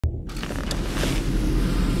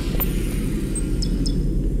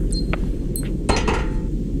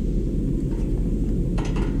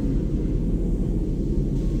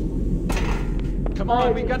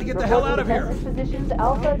on, we've got to get the hell out of here. Positions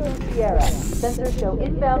Alpha through Sierra. Sensors show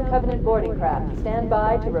inbound Covenant boarding craft. Stand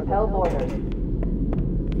by to repel boarders.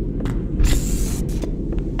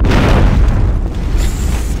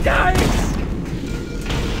 Yikes!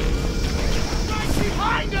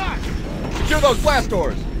 Behind us! Secure those blast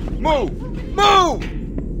doors! Move! Move!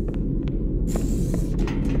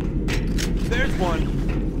 There's one.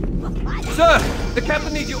 Sir, the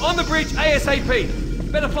captain needs you on the bridge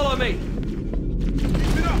ASAP. Better follow me.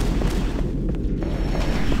 Keep it up!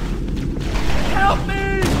 Help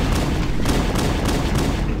me!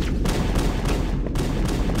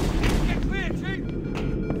 Get clear, Chief!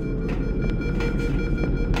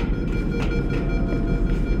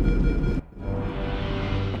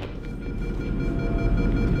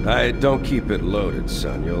 Don't keep it loaded,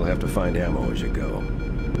 son. You'll have to find ammo as you go.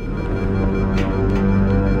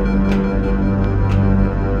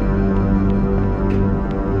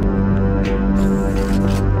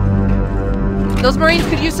 Those Marines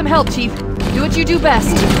could use some help, Chief. Do what you do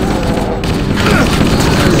best.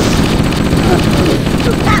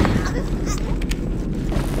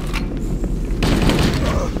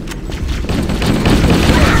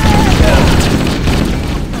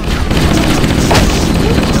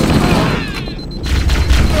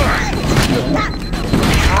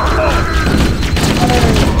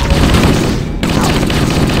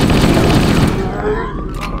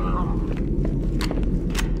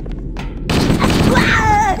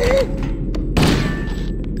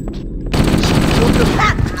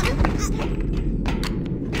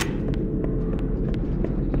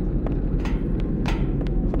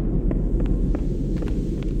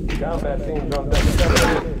 Combat teams on deck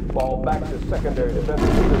 7. Fall back to secondary defensive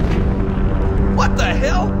position. What the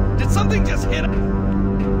hell? Did something just hit him?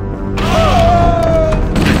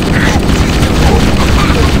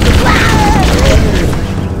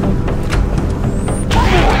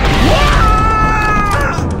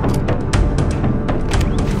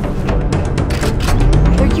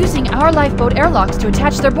 They're using our lifeboat airlocks to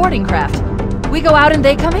attach their boarding craft. We go out and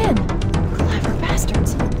they come in. Clever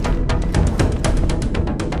bastards.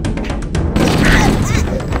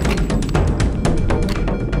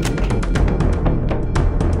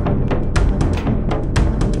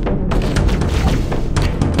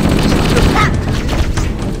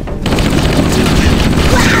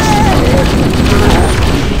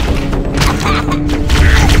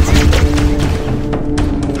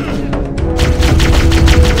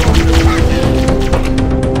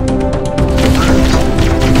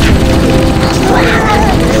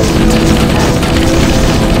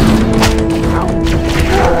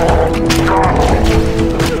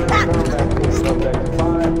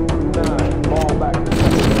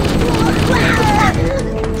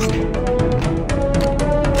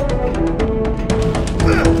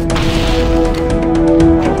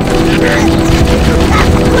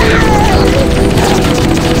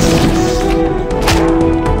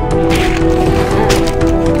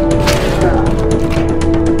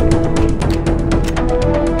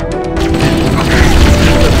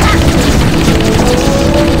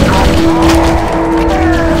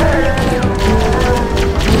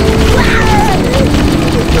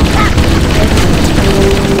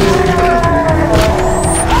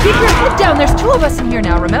 There's two of us in here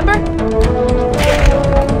now, remember?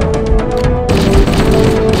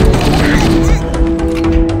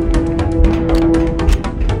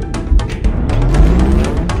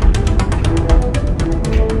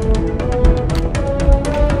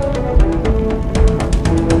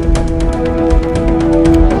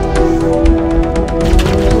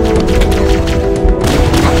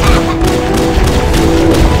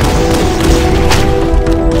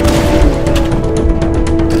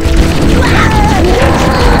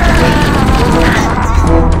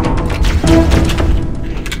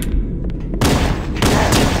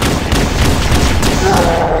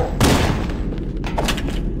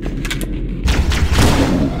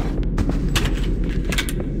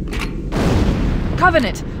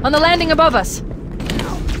 Covenant, on the landing above us.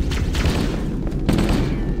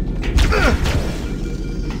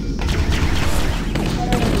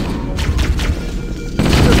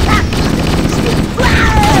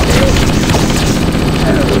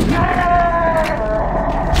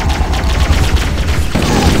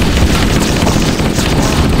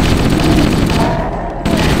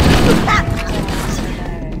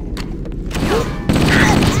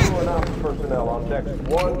 Personnel on decks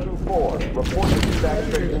 1 to 4. Report to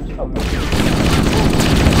evacuations immediately.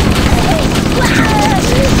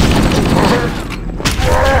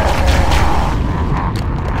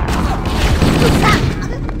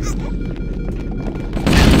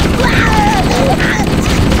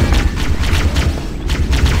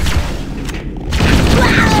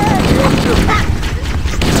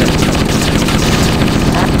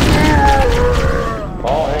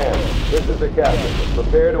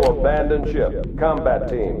 abandoned ship. Combat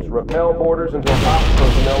teams, repel boarders until ops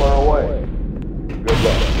personnel are away. Good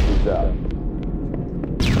luck. Peace out.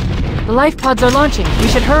 The life pods are launching. We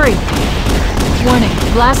should hurry. Warning,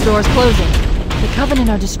 blast doors closing. The Covenant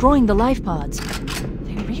are destroying the life pods.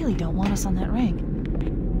 They really don't want us on that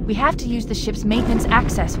ring. We have to use the ship's maintenance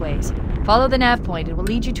access ways. Follow the nav point. It will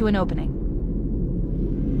lead you to an opening.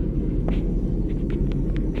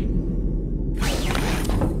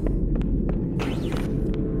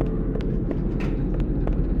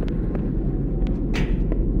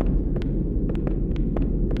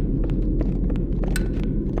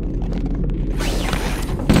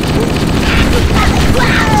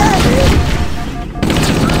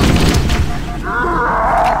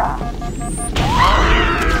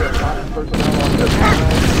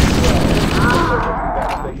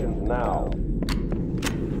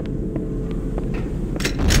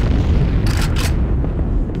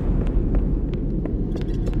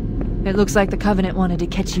 It looks like the Covenant wanted to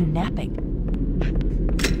catch you napping.